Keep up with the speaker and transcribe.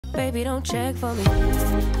Baby, don't check for me.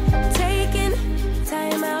 Taking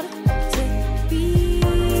time out to be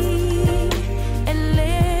and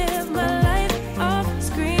live my life off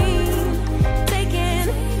screen.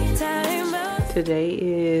 Taking time out. Today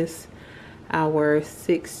is our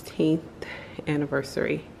 16th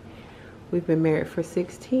anniversary. We've been married for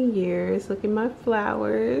 16 years. Look at my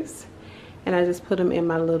flowers. And I just put them in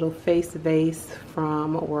my little face vase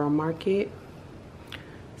from World Market.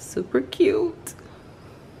 Super cute.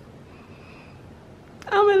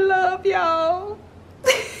 I'm in love, y'all.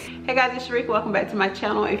 Hey guys, it's Sharika. Welcome back to my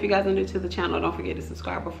channel. If you guys are new to the channel, don't forget to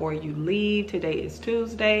subscribe before you leave. Today is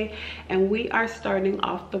Tuesday and we are starting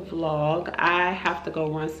off the vlog. I have to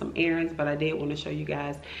go run some errands, but I did want to show you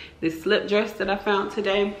guys this slip dress that I found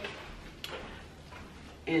today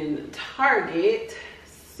in Target.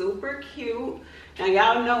 Super cute. Now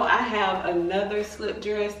y'all know I have another slip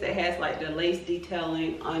dress that has like the lace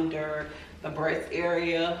detailing under the breast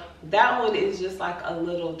area. That one is just like a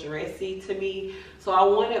little dressy to me, so I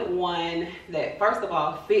wanted one that first of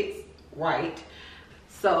all fits right.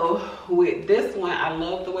 So with this one, I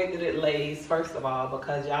love the way that it lays, first of all,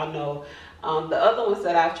 because y'all know the other ones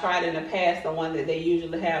that I've tried in the past, the one that they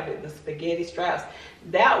usually have with the spaghetti straps,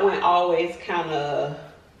 that one always kind of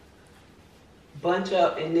bunch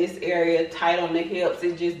up in this area, tight on the hips.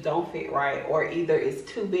 It just don't fit right, or either it's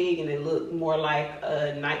too big and it look more like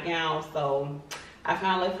a nightgown. So I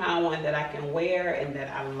finally found one that I can wear and that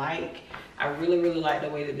I like. I really like the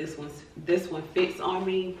way that this one fits on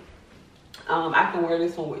me. I can wear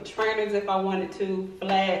this one with trainers if I wanted to,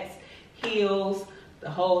 flats, heels, the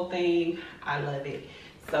whole thing. I love it.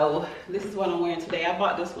 So this is what I'm wearing today. I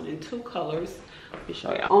bought this one in 2 colors. Let me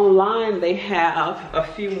show y'all. Online they have a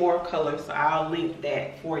few more colors, so I'll link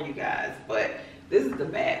that for you guys. But this is the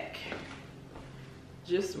back,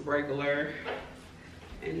 just regular,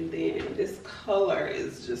 and then this color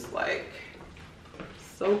is just like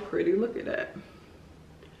so pretty. Look at that,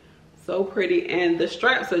 so pretty. And the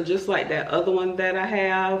straps are just like that other one that I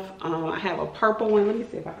have. I have a purple one. Let me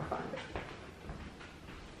see if I can find it.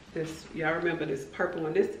 This, y'all remember this purple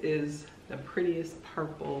one? This is the prettiest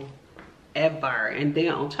purple ever. And then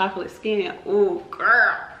on chocolate skin, oh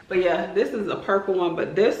girl. But yeah, this is a purple one,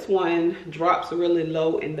 but this one drops really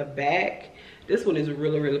low in the back. This one is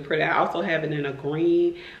really pretty. I also have it in a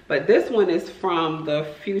green, but this one is from the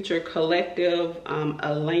Future Collective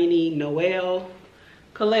Eleni Noel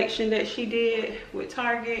collection that she did with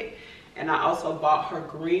Target. And I also bought her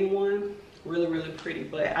green one, really pretty.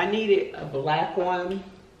 But I needed a black one,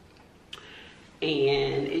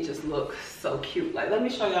 and it just looks so cute. Like, let me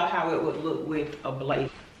show y'all how it would look with a blazer.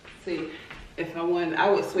 See, if I wanted, I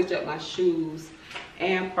would switch up my shoes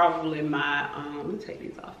and probably my let me take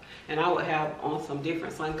these off, and I would have on some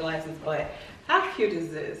different sunglasses. But how cute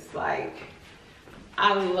is this? Like,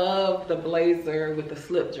 I love the blazer with the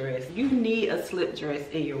slip dress. You need a slip dress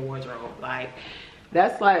in your wardrobe. Like,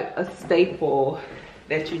 that's like a staple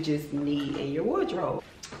that you just need in your wardrobe.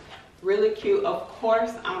 Really cute. Of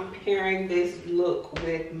course, I'm pairing this look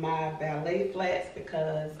with my ballet flats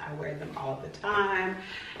because I wear them all the time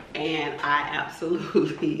and I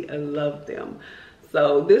absolutely love them.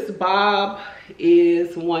 So this bob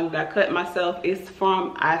is one that I cut myself. It's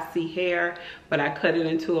from IC Hair, but I cut it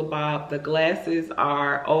into a bob. The glasses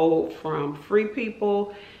are old from Free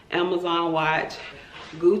People, Amazon watch,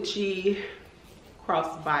 Gucci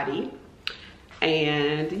crossbody.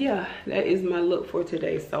 And yeah, that is my look for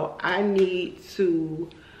today. So I need to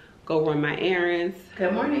go run my errands.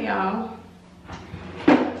 Good morning, y'all.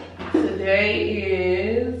 Today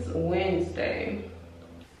is Wednesday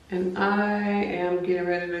and I am getting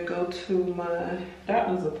ready to go to my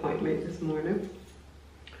doctor's appointment this morning.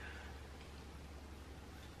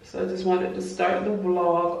 So I just wanted to start the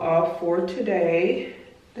vlog off for today.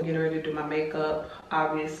 I'm getting ready to do my makeup.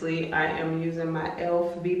 Obviously, I am using my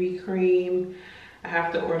e.l.f. BB cream. I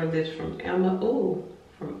have to order this from Amazon.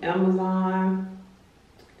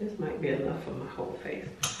 This might be enough for my whole face,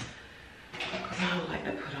 because I don't like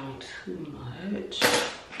to put on too much.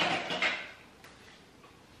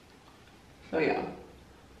 So yeah,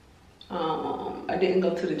 I didn't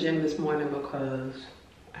go to the gym this morning because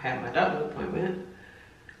I had my doctor's appointment.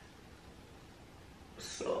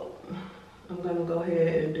 So I'm gonna go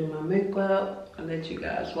ahead and do my makeup. I'll let you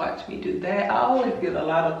guys watch me do that. I always get a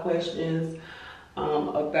lot of questions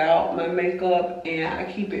about my makeup, and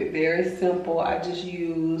I keep it very simple. I just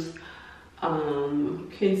use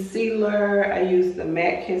concealer. I use the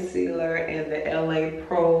matte concealer and the LA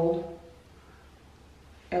Pro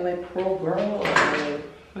Girl,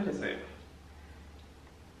 what is it?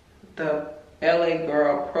 The LA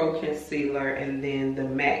Girl Pro Concealer, and then the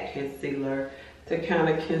matte concealer to kind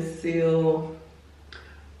of conceal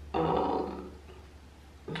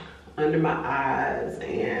under my eyes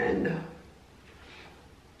and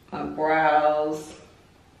my brows.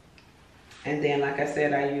 And then, like I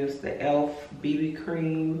said, I use the e.l.f. BB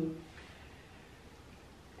cream.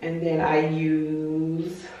 And then I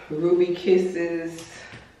use Ruby Kisses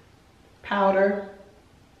powder.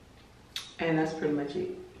 And that's pretty much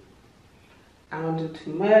it. I don't do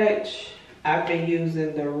too much. I've been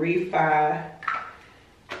using the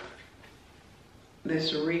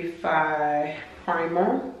this Refi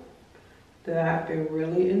primer that I've been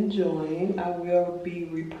really enjoying. I will be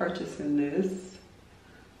repurchasing this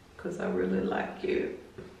because I really like it.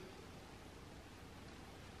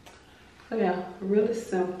 So yeah, really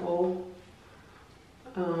simple.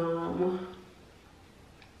 And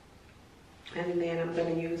then I'm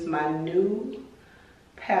gonna use my new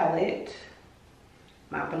palette,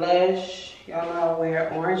 my blush. Y'all know I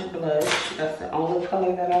wear orange blush. That's the only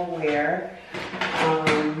color that I wear.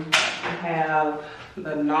 I have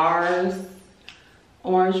the NARS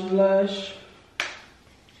orange blush.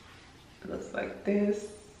 It looks like this.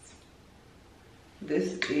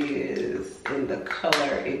 This is in the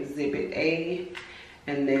color Exhibit A.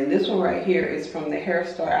 And then this one right here is from the hair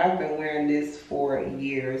store. I've been wearing this for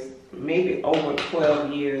years, maybe over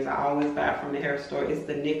 12 years. I always buy it from the hair store. It's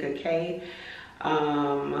the Nika K.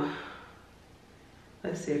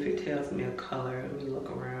 Let's see if it tells me a color. Let me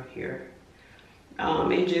look around here.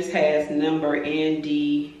 It just has number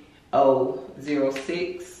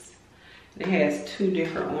ND006. It has two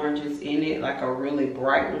different oranges in it, like a really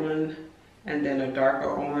bright one and then a darker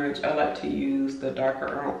orange. I like to use the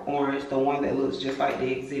darker orange, the one that looks just like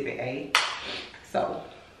the Exhibit A. So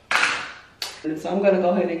I'm gonna go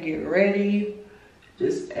ahead and get ready.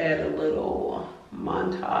 Just add a little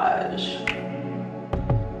montage.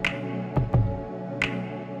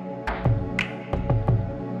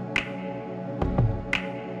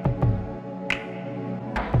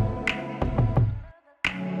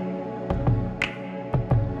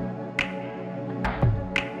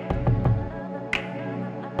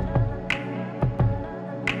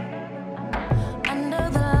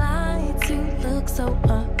 So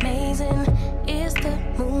amazing. It's the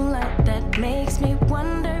moonlight that makes me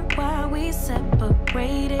wonder why we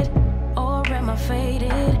separated, or am I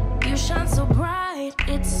faded? You shine so bright,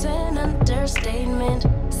 it's an understatement.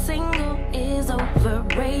 Single is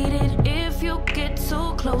overrated. If you get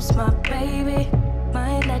too close, my baby,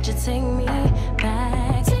 might let you take me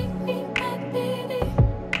back. Take me back, baby.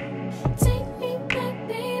 Take me back,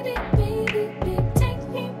 baby, baby, baby. Take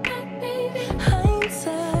me back, baby.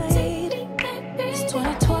 Hindsight.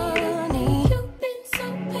 2020, you've been so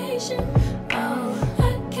patient. Oh, I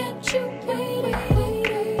kept you waiting.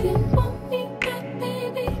 You want me back,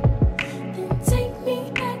 baby? Then take me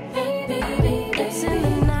back, baby. It's in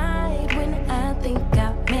the night when I think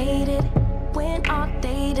I made it. When all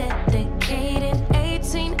day dedicated,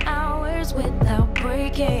 18 hours without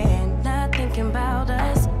breaking. Not thinking about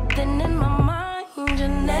us. Then in my mind, you're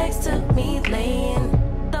next to me laying.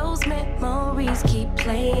 Those memories keep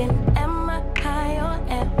playing. Am I high or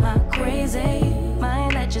am I crazy?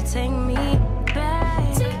 Might let you take me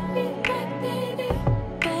back. Take me back, baby.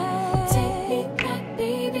 Back. Take me back,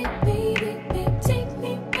 baby, baby, baby. Take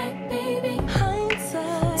me back, baby.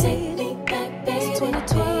 Hindsight. Take me back, baby. It's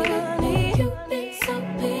 2020. You've been so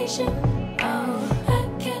patient. Oh, I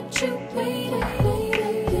kept you waiting.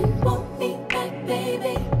 You want me back,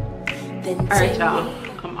 baby? Then all right, y'all.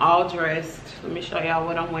 I'm all dressed. Let me show y'all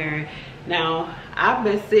what I'm wearing. Now, I've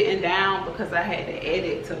been sitting down because I had to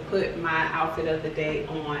edit to put my outfit of the day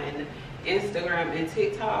on Instagram and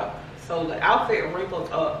TikTok. So the outfit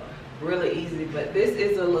wrinkles up really easy, but this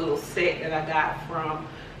is a little set that I got from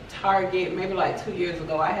Target maybe like 2 years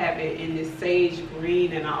ago. I have it in this sage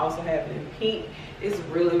green and I also have it in pink. It's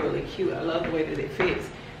really, really cute. I love the way that it fits.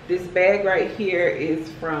 This bag right here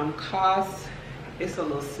is from COS. It's a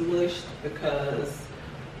little smushed because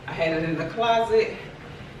I had it in the closet.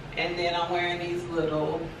 And then I'm wearing these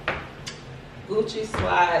little Gucci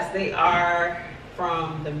slides. They are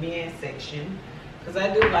from the men's section because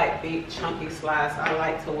I do like big chunky slides. I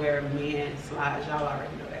like to wear men's slides. Y'all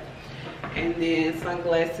already know that. And then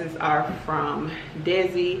sunglasses are from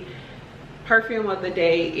Desi. Perfume of the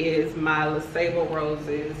day is my Le Sable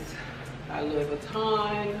Roses by Louis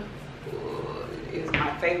Vuitton. Is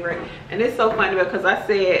my favorite. And it's so funny because I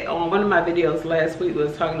said on one of my videos last week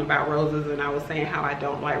was talking about roses and I was saying how I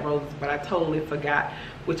don't like roses, but I totally forgot,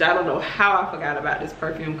 which I don't know how I forgot about this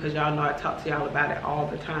perfume because y'all know I talk to y'all about it all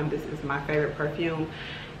the time. This is my favorite perfume.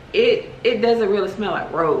 It doesn't really smell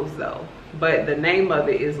like rose though, but the name of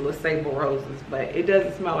it is Le Sable Roses, but it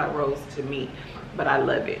doesn't smell like rose to me. but I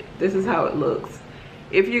love it. This is how it looks.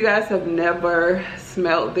 If you guys have never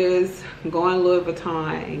smelled this, go on Louis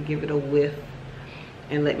Vuitton and give it a whiff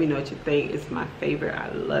and let me know what you think. It's my favorite. I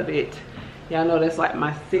love it. Y'all know that's like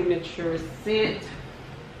my signature scent.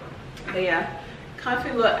 But yeah,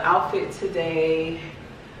 comfy little outfit today.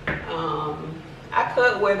 I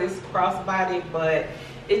could wear this crossbody, but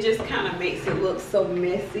it just kind of makes it look so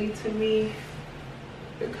messy to me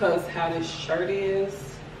because how this shirt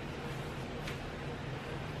is.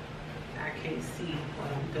 I can't see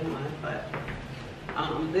what I'm doing, but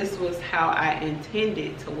this was how I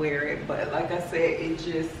intended to wear it. But like I said, it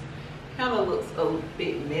just kind of looks a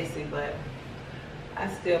bit messy, but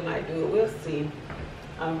I still might do it. We'll see.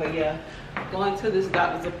 But yeah, going to this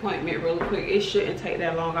doctor's appointment really quick. It shouldn't take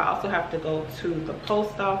that long. I also have to go to the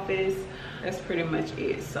post office. That's pretty much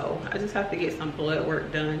it. So I just have to get some blood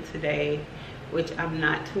work done today, which I'm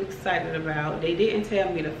not too excited about. They didn't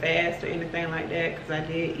tell me to fast or anything like that because I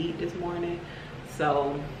did eat this morning.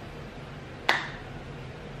 So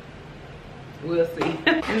we'll see.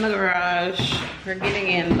 In the garage, we're getting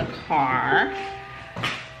in the car.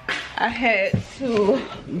 I had to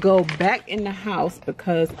go back in the house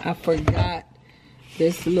because I forgot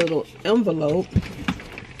this little envelope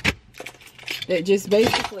that just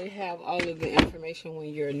basically have all of the information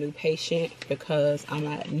when you're a new patient, because I'm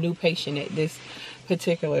a new patient at this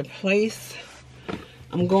particular place.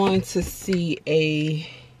 I'm going to see a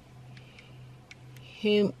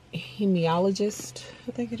hemiologist,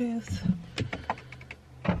 I think it is.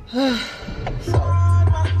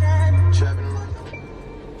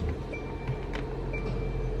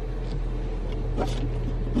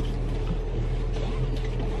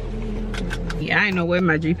 Yeah, I didn't know where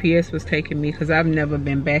my GPS was taking me because I've never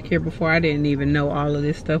been back here before. I didn't even know all of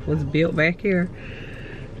this stuff was built back here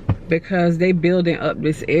because they building up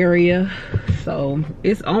this area. So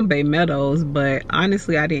it's on Bay Meadows, but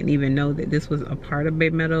honestly I didn't even know that this was a part of Bay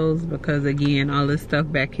Meadows because again, all this stuff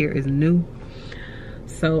back here is new.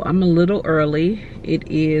 So I'm a little early. It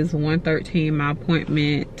is 1:13. My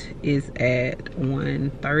appointment is at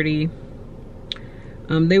 1:30.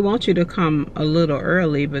 They want you to come a little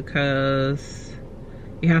early because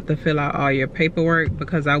you have to fill out all your paperwork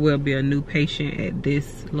because I will be a new patient at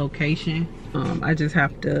this location. I just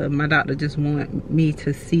have to, my doctor just want me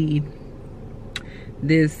to see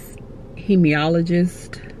this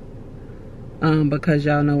hemiologist because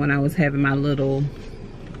y'all know when I was having my little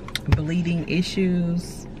bleeding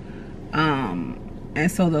issues, and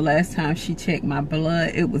so the last time she checked my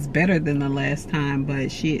blood, it was better than the last time, but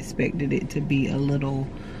she expected it to be a little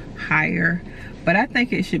higher. But I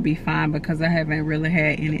think it should be fine because I haven't really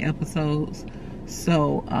had any episodes.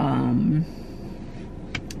 So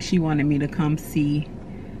she wanted me to come see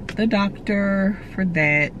the doctor for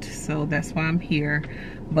that, so that's why I'm here.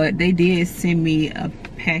 But they did send me a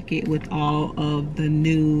packet with all of the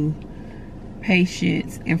new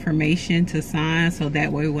patient's information to sign, so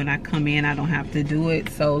that way when I come in I don't have to do it.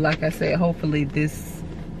 So like I said, hopefully this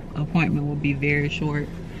appointment will be very short.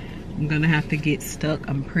 I'm gonna have to get stuck,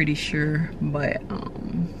 I'm pretty sure, but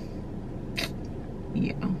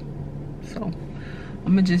yeah. So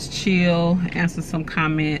I'm gonna just chill, answer some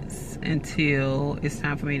comments until it's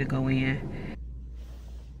time for me to go in.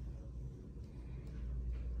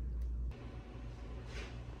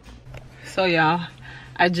 So y'all,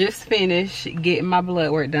 I just finished getting my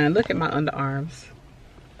blood work done. Look at my underarms.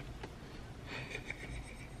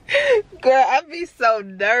 Girl, I be so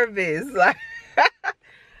nervous. Like,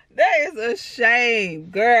 that is a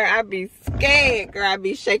shame. Girl, I be scared. Girl, I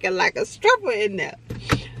be shaking like a stripper in there.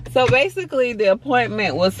 So basically, the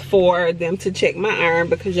appointment was for them to check my iron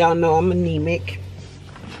because y'all know I'm anemic.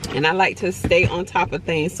 And I like to stay on top of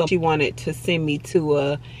things. So she wanted to send me to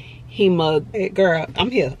a hemo. Hey, girl,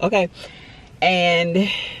 I'm here, okay? And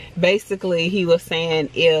basically he was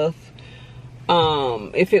saying if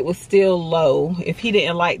it was still low, if he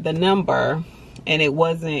didn't like the number and it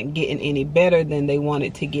wasn't getting any better, then they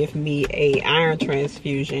wanted to give me a iron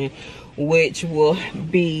transfusion, which will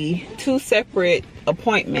be 2 separate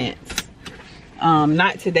appointments.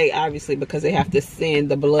 Not today obviously because they have to send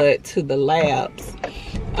the blood to the labs,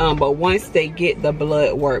 but once they get the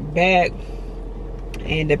blood work back,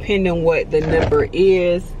 and depending on what the number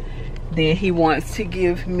is, then he wants to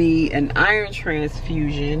give me an iron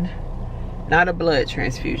transfusion, not a blood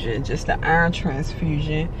transfusion, just an iron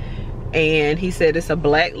transfusion. And he said it's a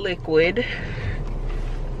black liquid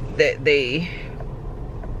that they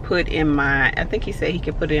put in my, I think he said he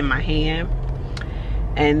could put it in my hand,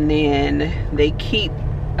 and then they keep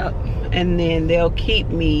and then they'll keep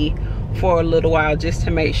me for a little while just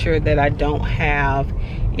to make sure that I don't have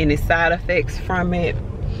any side effects from it.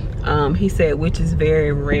 He said, which is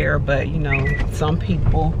very rare, but you know, some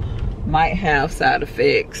people might have side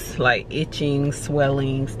effects like itching,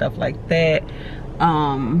 swelling, stuff like that.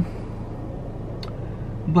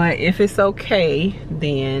 But if it's okay,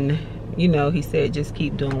 then, you know, he said just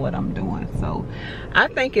keep doing what I'm doing. So I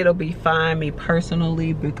think it'll be fine, me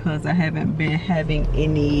personally, because I haven't been having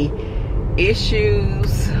any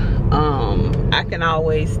issues. I can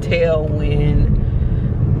always tell when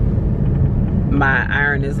my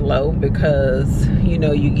iron is low, because you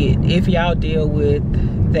know, you get, if y'all deal with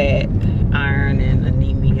that iron and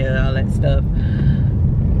anemia, all that stuff,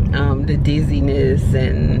 the dizziness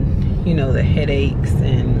and, you know, the headaches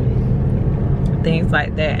and things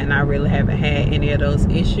like that, and I really haven't had any of those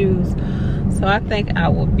issues. So I think I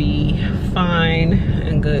will be fine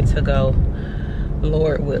and good to go,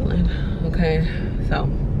 Lord willing. Okay, so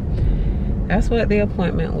that's what the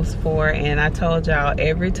appointment was for. And I told y'all,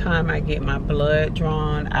 every time I get my blood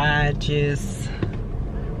drawn, I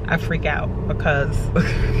freak out because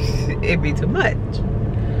it'd be too much.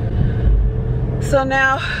 So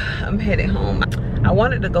now I'm headed home. I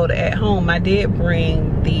wanted to go to At Home. I did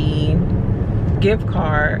bring the gift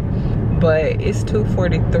card, but it's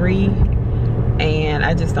 2:43 and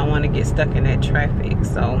I just don't want to get stuck in that traffic.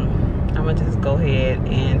 So I'm gonna just go ahead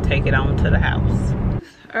and take it on to the house.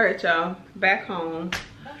 All right, y'all, back home.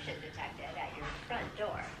 Motion detected at your front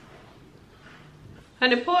door.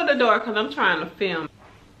 Honey, pull the door because I'm trying to film.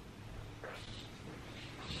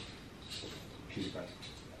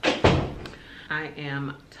 I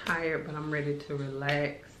am tired, but I'm ready to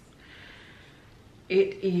relax.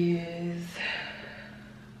 It is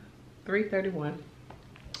 3:31.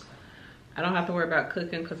 I don't have to worry about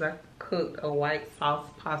cooking because I cooked a white sauce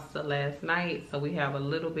pasta last night, so we have a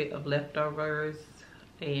little bit of leftovers,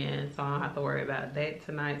 and so I don't have to worry about that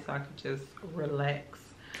tonight, so I can just relax.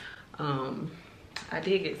 I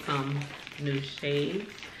did get some new shades.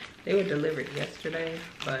 They were delivered yesterday,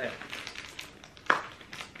 but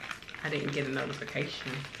I didn't get a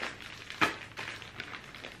notification.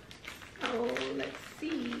 Oh, let's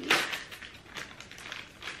see.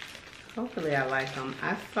 Hopefully I like them.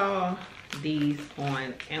 I saw these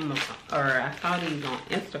on Amazon, or I saw these on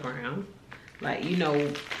Instagram. Like, you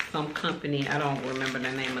know, some company, I don't remember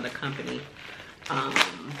the name of the company,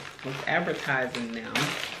 was advertising them.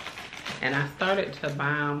 And I started to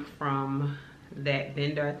buy them from that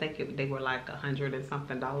vendor. I think they were like $100 and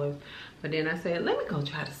something. But then I said, let me go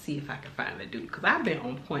try to see if I can find a dude, because I've been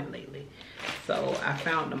on point lately. So I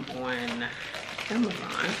found them on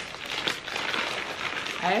Amazon.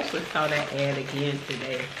 I actually saw that ad again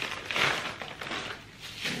today.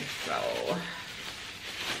 And so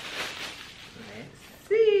let's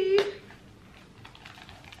see.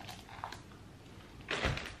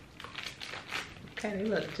 Okay, they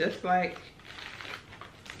look just like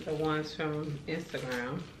the ones from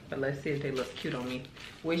Instagram, but let's see if they look cute on me,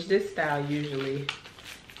 which this style usually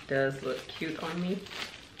does look cute on me.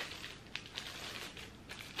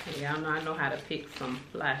 And y'all know I know how to pick some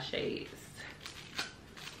fly shades.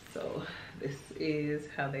 So this is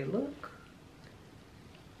how they look,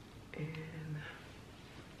 and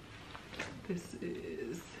this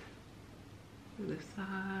is the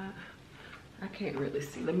side. I can't really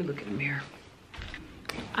see. Let me look in the mirror.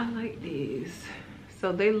 I like these.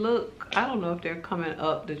 So they look, I don't know if they're coming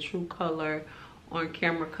up the true color on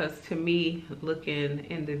camera, because to me, looking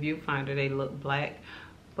in the viewfinder, they look black,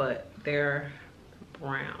 but they're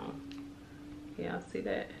brown. Y'all see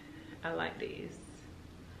that? I like these.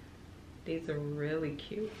 These are really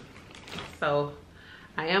cute. So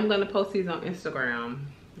I am gonna post these on Instagram.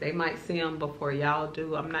 They might see them before y'all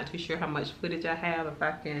do. I'm not too sure how much footage I have. If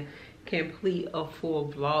I can complete a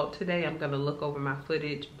full vlog today, I'm gonna look over my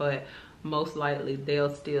footage, but most likely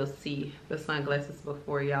they'll still see the sunglasses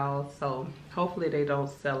before y'all. So hopefully they don't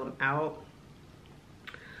sell them out.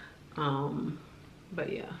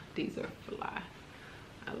 But yeah, these are fly.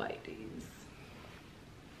 I like these.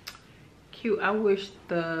 Cute. I wish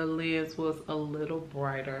the lens was a little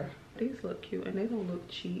brighter. These look cute and they don't look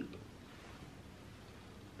cheap.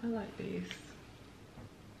 I like these.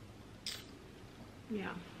 Yeah,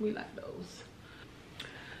 we like those.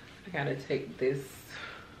 I gotta take this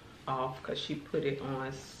off because she put it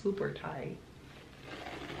on super tight.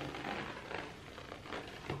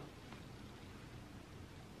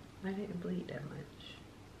 I didn't bleed that much.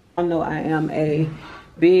 I know I am a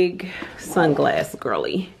big sunglass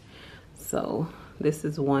girly. So this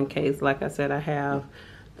is one case. Like I said, I have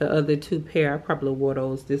the other two pair. I probably wore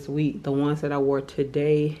those this week. The ones that I wore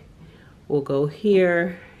today will go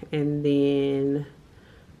here, and then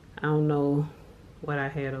I don't know what I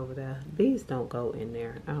had over there. These don't go in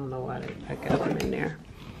there. I don't know why I got them in there.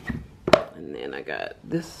 And then I got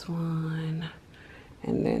this one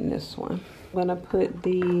and then this one. I'm gonna put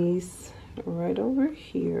these right over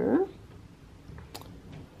here.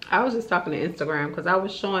 I was just talking to Instagram because I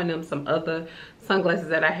was showing them some other sunglasses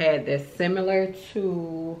that I had that's similar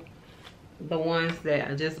to the ones that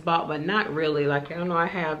I just bought, but not really. Like, I know I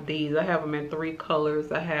have these. I have them in 3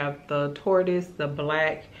 colors. I have the tortoise, the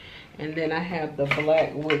black, and then I have the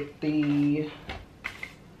black with the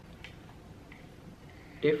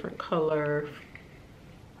different color.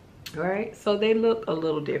 All right, so they look a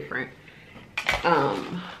little different.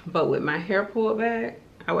 But with my hair pulled back,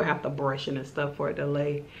 I would have to brush it and stuff for it to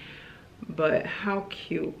lay. But how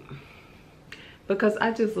cute. Because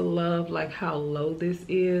I just love like how low this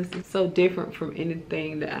is. It's so different from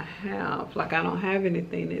anything that I have. Like, I don't have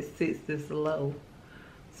anything that sits this low.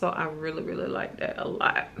 So I really, really like that a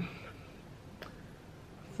lot.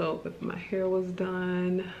 So if my hair was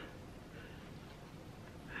done,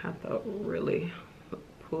 I have to really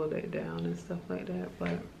pull that down and stuff like that.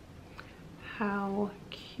 But how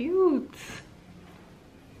cute.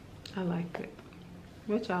 I like it.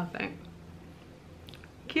 What y'all think?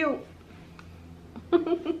 Cute.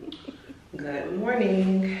 Good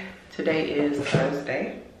morning. Today is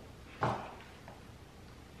Thursday.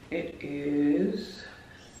 It is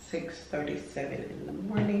 6:37 in the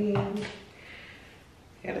morning.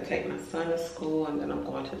 I gotta take my son to school and then I'm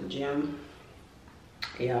going to the gym.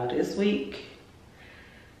 Y'all, this week,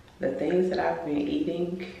 the things that I've been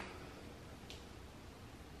eating,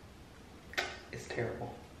 it's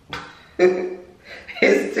terrible.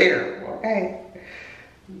 It's terrible, okay?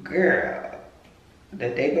 Girl, the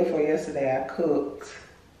day before yesterday I cooked,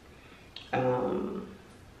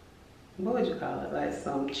 what would you call it? Like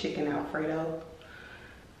some chicken Alfredo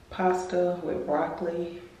pasta with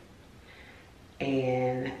broccoli.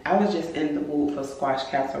 And I was just in the mood for squash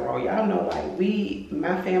casserole. Y'all know, like,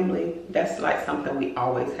 my family, that's like something we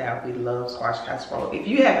always have. We love squash casserole. If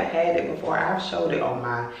you haven't had it before, I've showed it on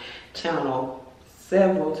my channel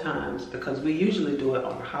several times because we usually do it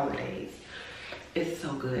on the holidays. It's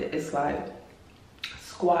so good. It's like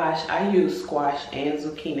squash. I use squash and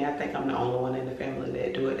zucchini. I think I'm the only one in the family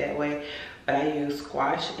that do it that way. But I use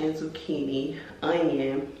squash and zucchini,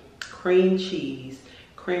 onion, cream cheese,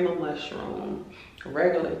 cream of mushroom,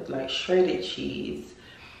 regular like shredded cheese,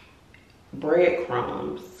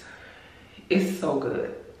 breadcrumbs. It's so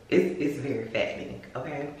good. It's very fattening,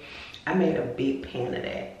 okay? I made a big pan of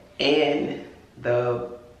that and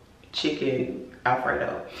the chicken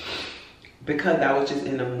Alfredo because I was just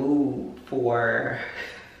in the mood for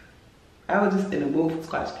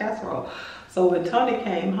squash casserole. So when Tony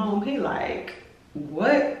came home, he like,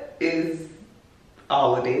 what is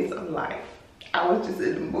all of this? I'm like, I was just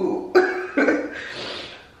in the mood.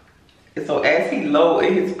 And so as he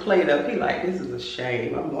loaded his plate up, he like, this is a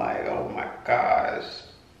shame. I'm like, oh my gosh.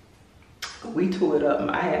 We tore it up.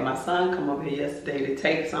 I had my son come over here yesterday to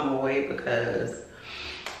take some away because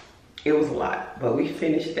it was a lot. But we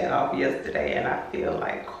finished that off yesterday and I feel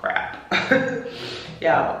like crap.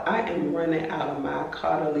 Y'all, I am running out of my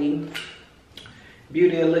Caudalie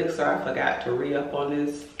Beauty Elixir. I forgot to re-up on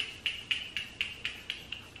this.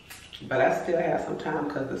 But I still have some time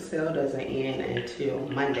because the sale doesn't end until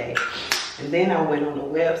Monday. And then I went on the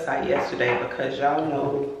website yesterday because y'all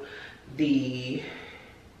know the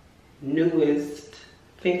newest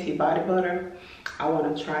Fenty body butter. I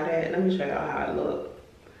want to try that. Let me show y'all how it looks.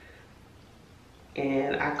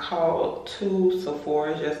 And I called 2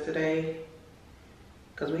 Sephora's yesterday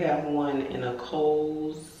because we have one in a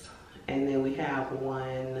Kohl's and then we have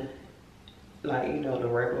one, like, you know, the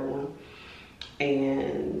regular one.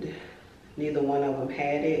 And neither one of them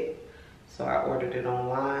had it, so I ordered it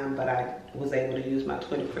online, but I was able to use my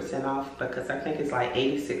 20% off because I think it's like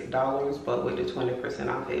 $86, but with the 20%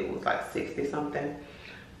 off it was like 60 something.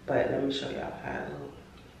 But let me show y'all how it looks.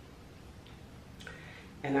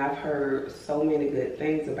 And I've heard so many good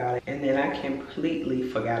things about it, and then I completely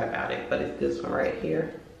forgot about it, but it's this one right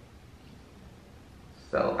here.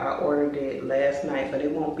 So I ordered it last night, but it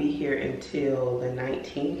won't be here until the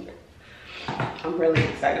 19th. I'm really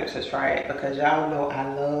excited to try it because y'all know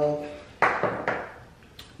I love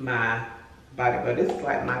my body butter. This is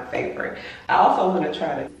like my favorite. I also want to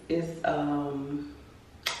try it. It's it's on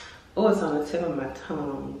the tip of my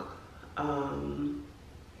tongue.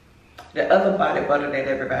 The other body butter that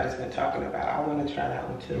everybody's been talking about, I want to try that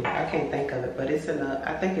one too. I can't think of it, but it's in a,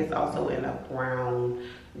 I think it's also in a brown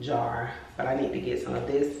jar, but I need to get some of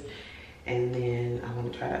this. And then I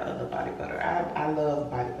want to try the other body butter. I love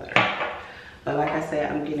body butter. But like I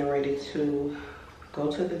said, I'm getting ready to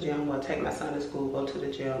go to the gym. Well, take my son to school, go to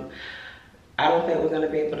the gym. I don't think we're going to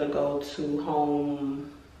be able to go to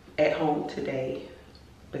home at home today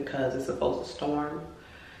because it's supposed to storm.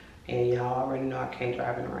 And y'all already know I can't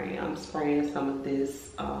drive in the rain. I'm spraying some of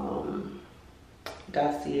this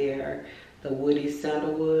Dossier, the woody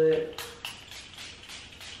sandalwood.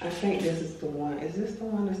 I think this is the one. Is this the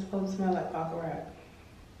one that's supposed to smell like baccarat?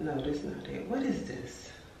 No, this is not it. What is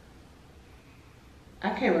this? I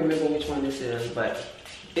can't remember which one this is, but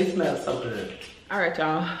it smells so good. All right,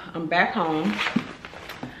 y'all, I'm back home.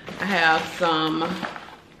 I have some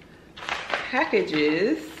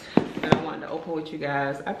packages that I wanted to open with you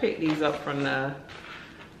guys. I picked these up from the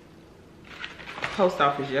post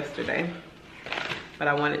office yesterday, but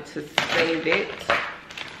I wanted to save it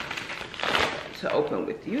to open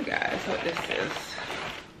with you guys. What this is.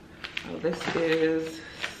 Oh, this is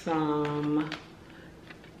some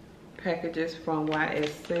packages from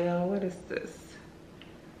YSL. What is this?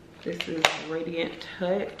 This is Radiant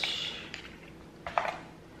Touch.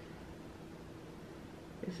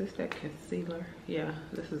 Is this that concealer? Yeah,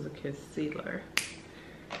 this is a concealer.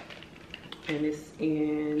 And it's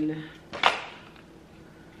in,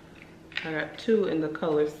 I got 2 in the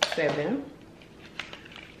color 7.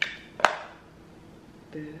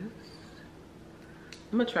 This.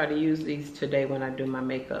 I'm gonna try to use these today when I do my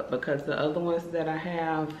makeup because the other ones that I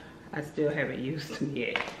have, I still haven't used them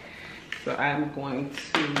yet. So I'm going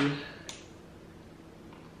to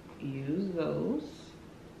use those.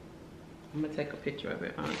 I'm gonna take a picture of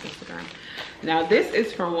it on Instagram. Now this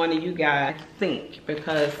is from one of you guys, I think,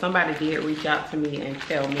 because somebody did reach out to me and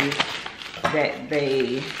tell me that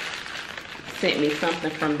they sent me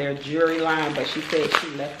something from their jewelry line, but she said she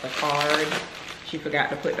left the card. She forgot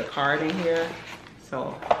to put the card in here.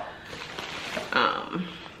 So,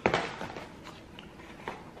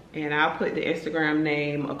 and I'll put the Instagram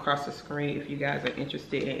name across the screen if you guys are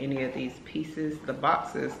interested in any of these pieces. The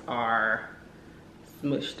boxes are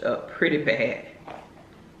smushed up pretty bad.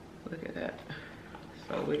 Look at that.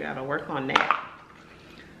 So we gotta work on that.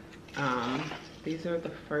 These are the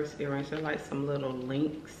first earrings. They're like some little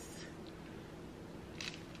links.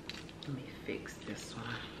 Let me fix this one.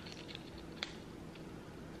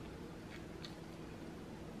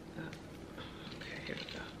 Okay, here we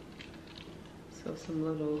go. So some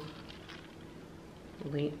little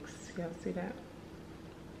links. Y'all see that?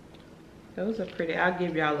 Those are pretty. I'll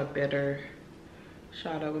give y'all a better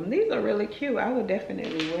shot of them. These are really cute. I would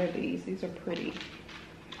definitely wear these. These are pretty.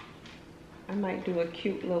 I might do a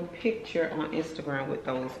cute little picture on Instagram with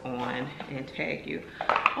those on and tag you.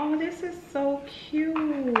 Oh, this is so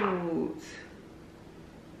cute.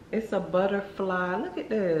 It's a butterfly. Look at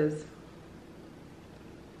this.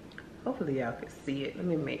 Hopefully y'all can see it. Let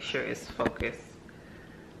me make sure it's focused.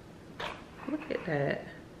 Look at that.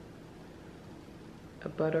 A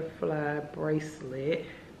butterfly bracelet.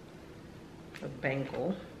 A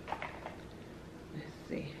bangle. Let's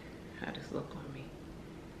see how this look on me.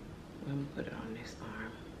 I'm gonna put it on this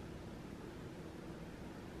arm.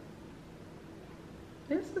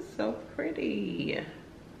 This is so pretty.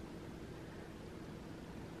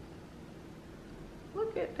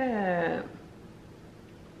 Look at that.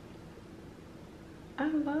 I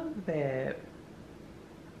love that.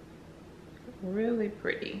 Really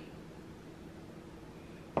pretty.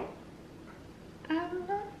 I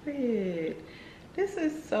love it. This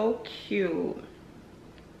is so cute.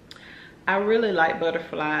 I really like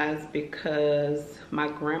butterflies because my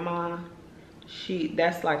grandma,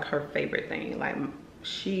 that's like her favorite thing. Like,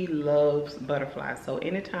 she loves butterflies. So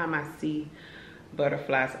anytime I see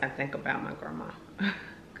butterflies, I think about my grandma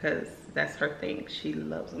because that's her thing. She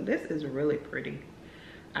loves them. This is really pretty.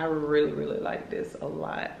 I really, really like this a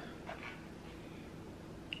lot.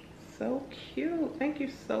 So cute. Thank you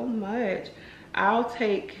so much. I'll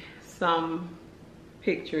take some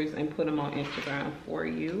pictures and put them on Instagram for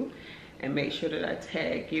you and make sure that I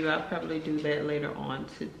tag you. I'll probably do that later on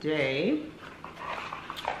today.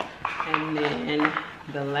 And then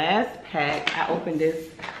the last pack, I opened this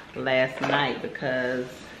last night because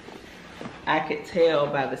I could tell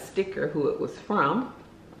by the sticker who it was from.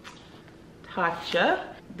 Tatcha.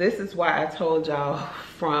 This is why I told y'all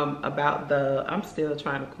about the, I'm still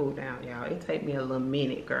trying to cool down, y'all. It take me a little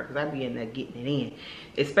minute, girl, because I be in there getting it in.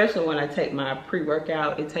 Especially when I take my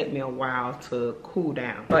pre-workout, it take me a while to cool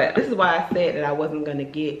down. But this is why I said that I wasn't gonna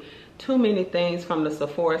get too many things from the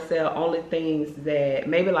Sephora sale. Only things that,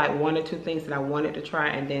 maybe like 1 or 2 things that I wanted to try,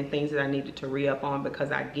 and then things that I needed to re-up on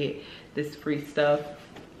because I get this free stuff.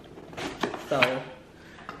 So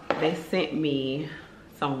they sent me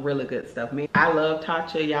some really good stuff. I love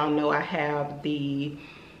Tatcha. Y'all know I have the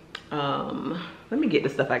let me get the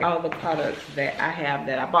stuff I got. All the products that I have,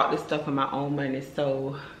 that I bought this stuff with my own money.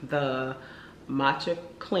 So the matcha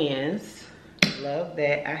cleanse, Love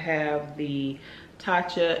that. I have the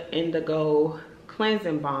Tatcha Indigo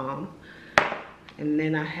Cleansing Balm. And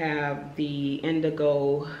then I have the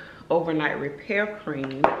Indigo Overnight Repair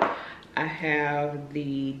Cream. I have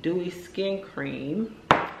the Dewy Skin Cream.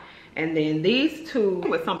 And then these two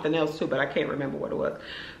with something else too, but I can't remember what it was.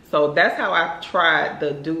 So that's how I tried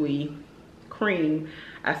the Dewy Cream.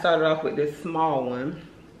 I started off with this small one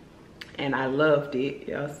and I loved it.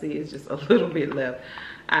 Y'all see it's just a little bit left.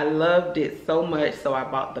 I loved it so much, so I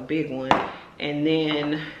bought the big one. And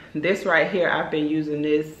then this right here, I've been using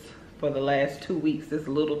this for the last 2 weeks, this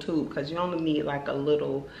little tube, because you only need like a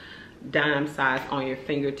little dime size on your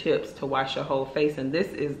fingertips to wash your whole face. And this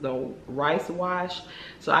is the rice wash,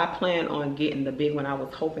 so I plan on getting the big one. I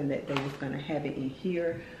was hoping that they was gonna have it in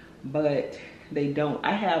here, but they don't.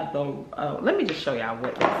 I have the let me just show y'all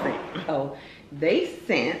what they sent. So they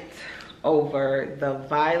sent over the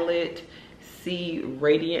Violet C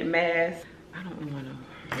Radiant Mask. I don't want to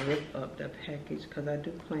rip up the package because I do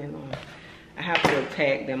plan on, I have to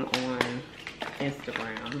tag them on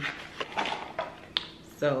Instagram.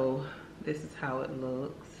 So this is how it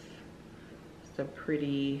looks. It's a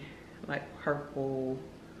pretty like purple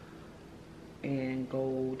and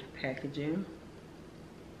gold packaging.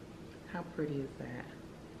 How pretty is that?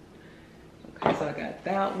 Okay, so I got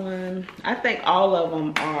that one. I think all of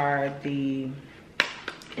them are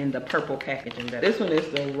in the purple packaging. This one is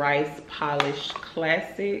the Rice Polish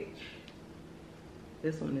Classic.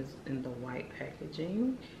 This one is in the white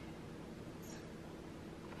packaging.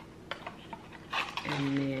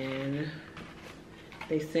 And then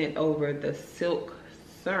they sent over the Silk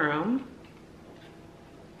Serum.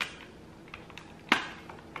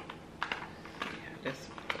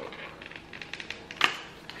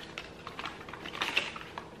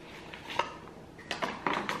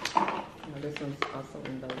 This one's also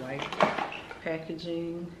in the white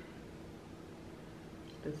packaging.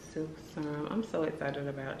 The Silk Serum. I'm so excited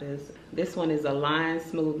about this. This one is a line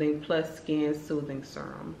smoothing plus skin soothing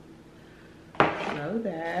serum. Know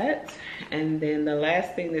that. And then the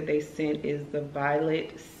last thing that they sent is the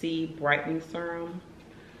Violet C Brightening Serum.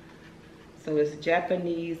 So it's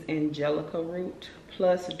Japanese Angelica root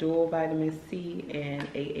plus dual vitamin C and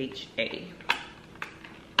AHA.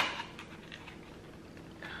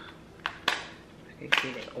 I can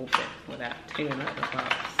get it open without tearing up the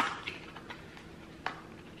box.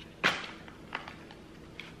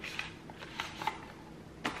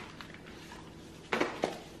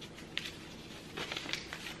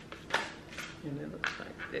 And it looks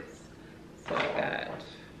like this. So I got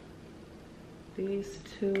these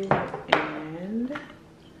two and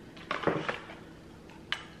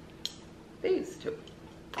these two.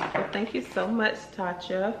 So thank you so much,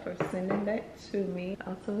 Tatcha, for sending that to me.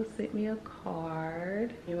 Also sent me a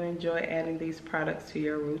card. You enjoy adding these products to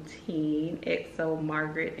your routine. XO,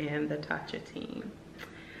 Margaret, and the Tatcha team.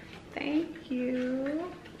 Thank you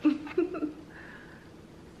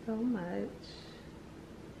so much.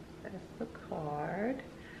 That's the card.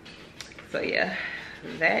 So yeah,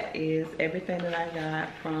 that is everything that I got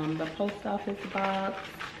from the post office box.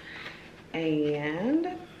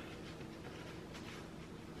 And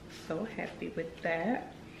so happy with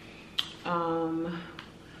that. I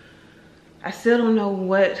still don't know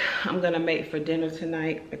what I'm gonna make for dinner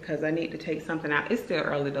tonight because I need to take something out. It's still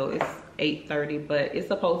early though, it's 8:30, but it's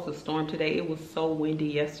supposed to storm today. It was so windy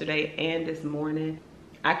yesterday and this morning.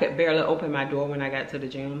 I could barely open my door when I got to the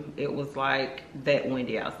gym. It was like that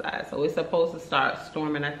windy outside. So it's supposed to start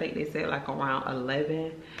storming, I think they said like around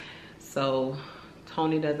 11. So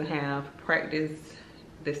Tony doesn't have practice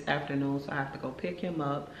this afternoon, so I have to go pick him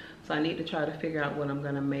up. So I need to try to figure out what I'm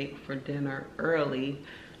gonna make for dinner early.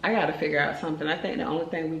 I gotta figure out something. I think the only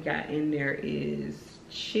thing we got in there is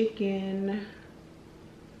chicken.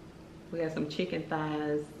 We got some chicken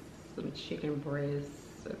thighs, some chicken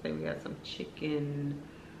breasts. I think we got some chicken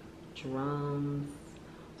drums.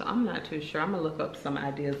 So I'm not too sure. I'm gonna look up some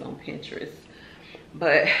ideas on Pinterest.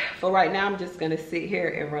 But for right now, I'm just gonna sit here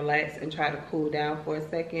and relax and try to cool down for a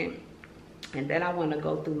second. And then I wanna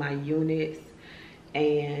go through my units,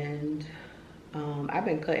 and I've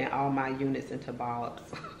been cutting all my units into bobs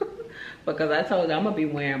because I told you I'm gonna be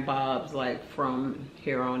wearing bobs like from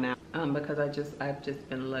here on out because I've just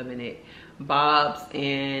been loving it. Bobs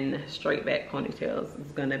and straight back ponytails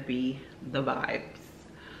is gonna be the vibes.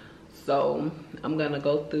 So I'm gonna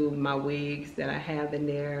go through my wigs that I have in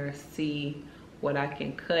there, see what I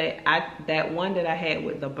can cut. That one that I had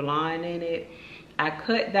with the blonde in it, I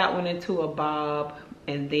cut that one into a bob,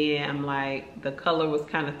 and then I'm like, the color was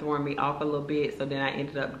kind of throwing me off a little bit, so then I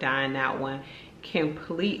ended up dyeing that one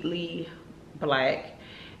completely black.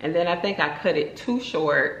 And then I think I cut it too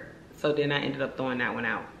short, So then I ended up throwing that one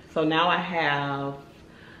out. So now I have,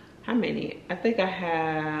 how many? I think I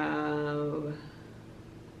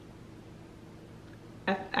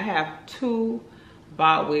have 2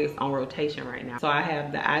 bob wigs on rotation right now. So I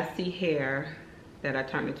have the IC hair that I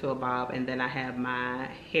turned into a bob, and then I have my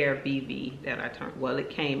hair BV that I turned, well, it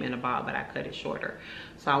came in a bob, but I cut it shorter.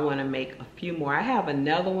 So I wanna make a few more. I have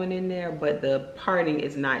another one in there, but the parting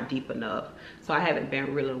is not deep enough. So I haven't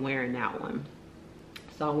been really wearing that one.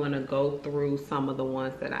 So I wanna go through some of the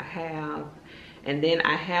ones that I have. And then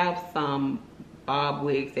I have some bob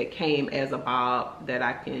wigs that came as a bob that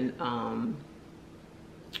I can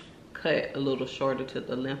cut a little shorter to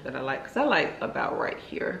the length that I like, because I like about right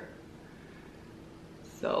here.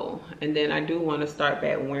 So, and then I do want to start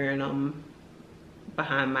back wearing them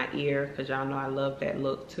behind my ear, because y'all know I love that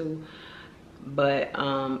look too. But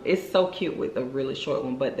it's so cute with the really short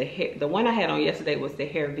one. But the one I had on yesterday was the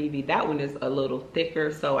hair VV. That one is a little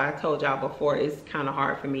thicker, so I told y'all before, it's kind of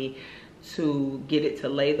hard for me to get it to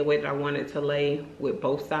lay the way that I want it to lay with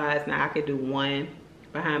both sides. Now I could do one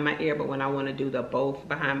behind my ear, but when I want to do the both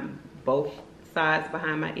sides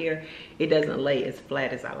behind my ear, it doesn't lay as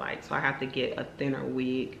flat as I like. So I have to get a thinner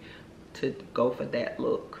wig to go for that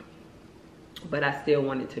look. But I still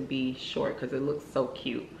want it to be short because it looks so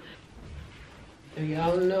cute.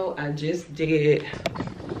 Y'all know I just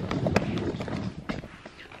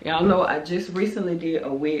recently did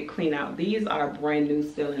a wig clean out. These are brand new,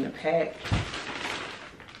 still in the pack.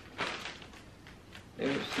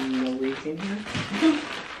 There's no wigs in here.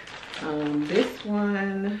 This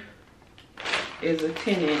one is a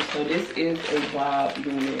 10-inch, so this is a bob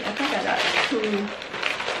unit. I think I got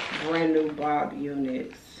 2 brand new bob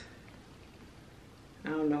units. I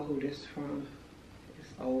don't know who this is from. It's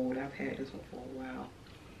old. I've had this one for a while.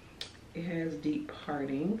 It has deep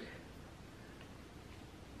parting.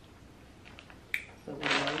 So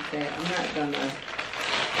like that. I'm not gonna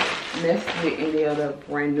mess with any other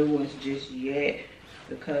brand new ones just yet,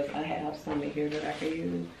 because I have some in here that I can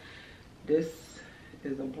use. This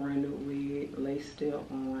is a brand new wig, lace still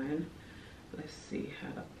on. Let's see how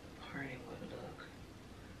the parting would look.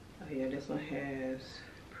 Oh yeah, this one has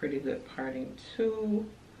pretty good parting too.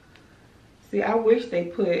 See, I wish they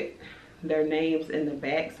put their names in the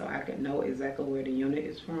back so I could know exactly where the unit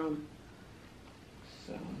is from.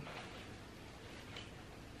 So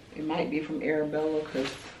it might be from Arabella,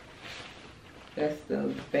 because that's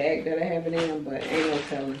the bag that I have it in, but ain't no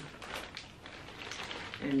telling.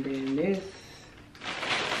 And then this,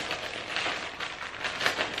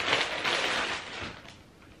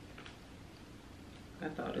 I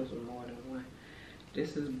thought this was more than one.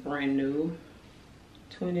 This is brand new,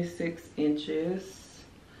 26 inches,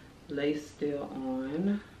 lace still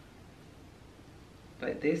on.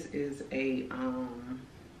 But this is a,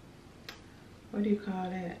 what do you call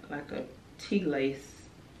that? Like a T-lace.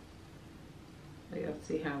 Y'all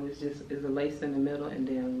see how it's just, is a lace in the middle and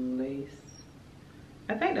then lace.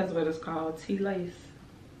 I think that's what it's called, T-lace.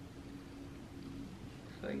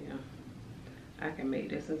 So yeah, I can make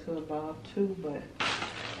this into a bob too, but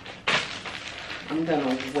I'm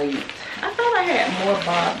gonna wait. I thought I had more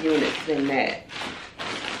bob units than that.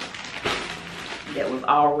 That was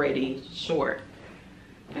already short.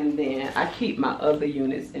 And then I keep my other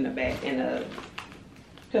units in the back in a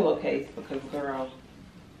pillowcase, because girl,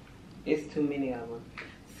 it's too many of them.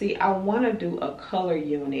 See, I want to do a color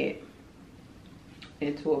unit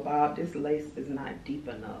into a bob. This lace is not deep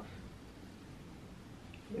enough.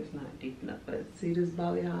 It's not deep enough. But see this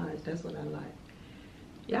balayage? That's what I like.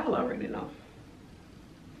 Y'all already know.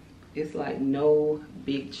 It's like no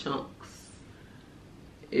big chunks.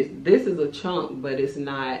 This is a chunk, but it's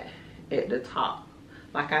not at the top.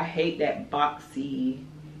 Like, I hate that boxy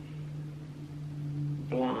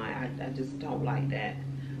blonde. I just don't like that.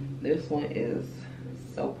 This one is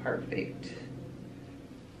so perfect.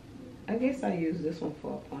 I guess I use this one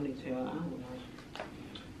for a ponytail. I don't know.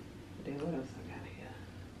 Then what else I got here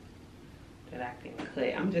that I can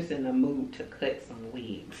cut? I'm just in the mood to cut some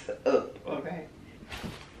wigs up, okay?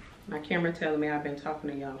 My camera telling me I've been talking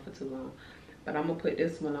to y'all for too long. But I'm gonna put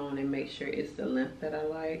this one on and make sure it's the length that I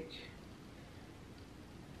like.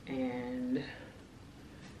 And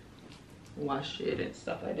wash it and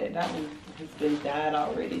stuff like that. That one has been dyed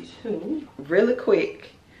already too. Really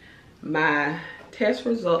quick, my test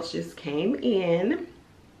results just came in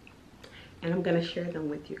and I'm gonna share them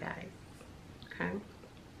with you guys, okay?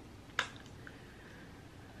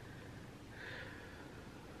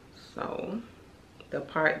 So the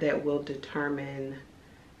part that will determine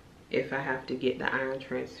if I have to get the iron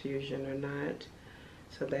transfusion or not.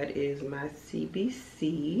 So that is my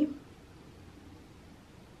CBC.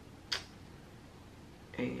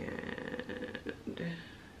 And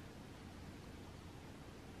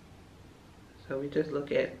So we just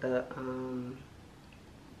look at the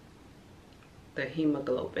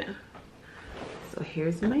hemoglobin. So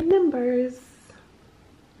here's my numbers.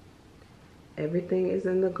 Everything is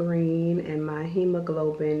in the green, and my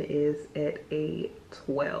hemoglobin is at a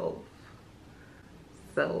 12.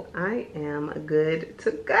 So I am good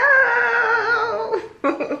to go.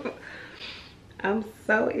 I'm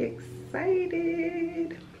so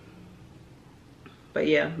excited. But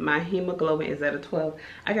yeah, my hemoglobin is at a 12.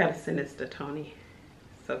 I gotta send this to Tony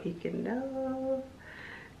so he can know.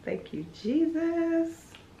 Thank you, Jesus.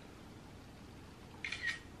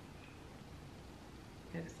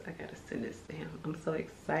 Yes, I gotta send this to him. I'm so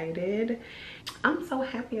excited. I'm so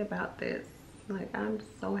happy about this. Like, I'm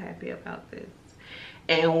so happy about this.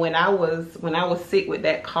 And when I was sick with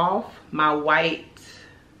that cough, my white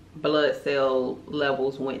blood cell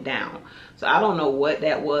levels went down. So I don't know what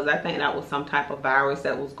that was. I think that was some type of virus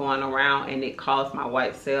that was going around, and it caused my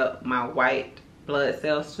white blood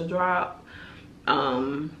cells to drop.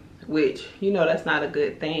 Which, you know, that's not a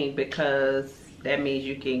good thing, because that means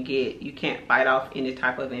you can't fight off any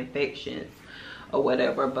type of infections or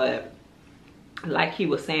whatever. But like he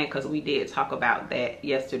was saying, because we did talk about that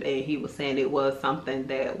yesterday, he was saying it was something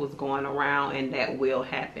that was going around and that will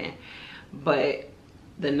happen, but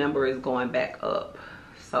the number is going back up.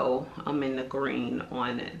 So I'm in the green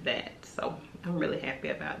on that. So I'm really happy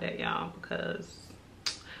about that, y'all, because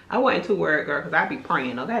I wasn't too worried, girl, because I be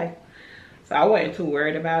praying, okay? So I wasn't too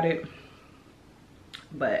worried about it,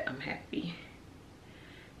 but I'm happy.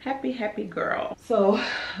 Happy girl. So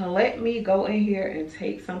let me go in here and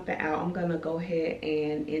take something out. I'm gonna go ahead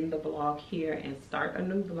and end the vlog here and start a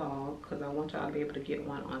new vlog, because I want y'all to be able to get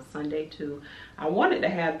one on Sunday too. I wanted to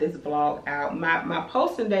have this vlog out. My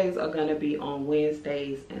posting days are gonna be on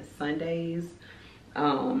Wednesdays and Sundays.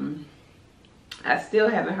 I still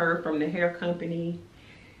haven't heard from the hair company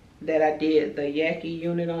that I did the Yaki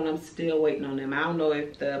unit on. I'm still waiting on them. I don't know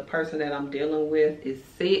if the person that I'm dealing with is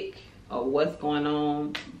sick or what's going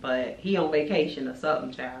on, but he on vacation or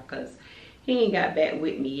something, child, because he ain't got back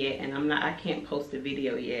with me yet, and I can't post a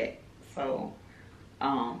video yet. So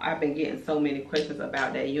I've been getting so many questions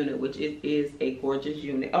about that unit, which it is a gorgeous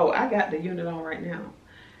unit. Oh, I got the unit on right now.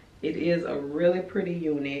 It is a really pretty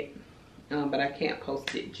unit, but I can't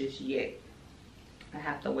post it just yet. I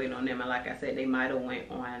have to wait on them, and like I said, they might have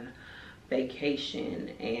went on vacation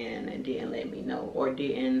and didn't let me know, or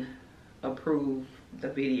didn't approve the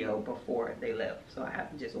video before they left, so I have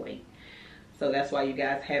to just wait. So that's why you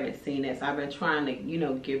guys haven't seen this. I've been trying to, you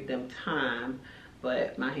know, give them time,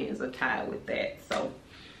 but my hands are tied with that. So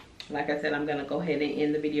like I said, I'm gonna go ahead and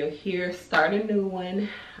end the video here, start a new one.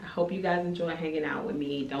 I hope you guys enjoy hanging out with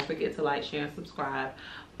me. Don't forget to like, share, and subscribe.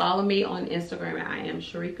 Follow me on Instagram at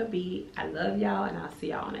IAMSHERIKAB. I love y'all, and I'll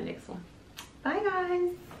see y'all on the next one. Bye,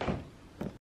 guys.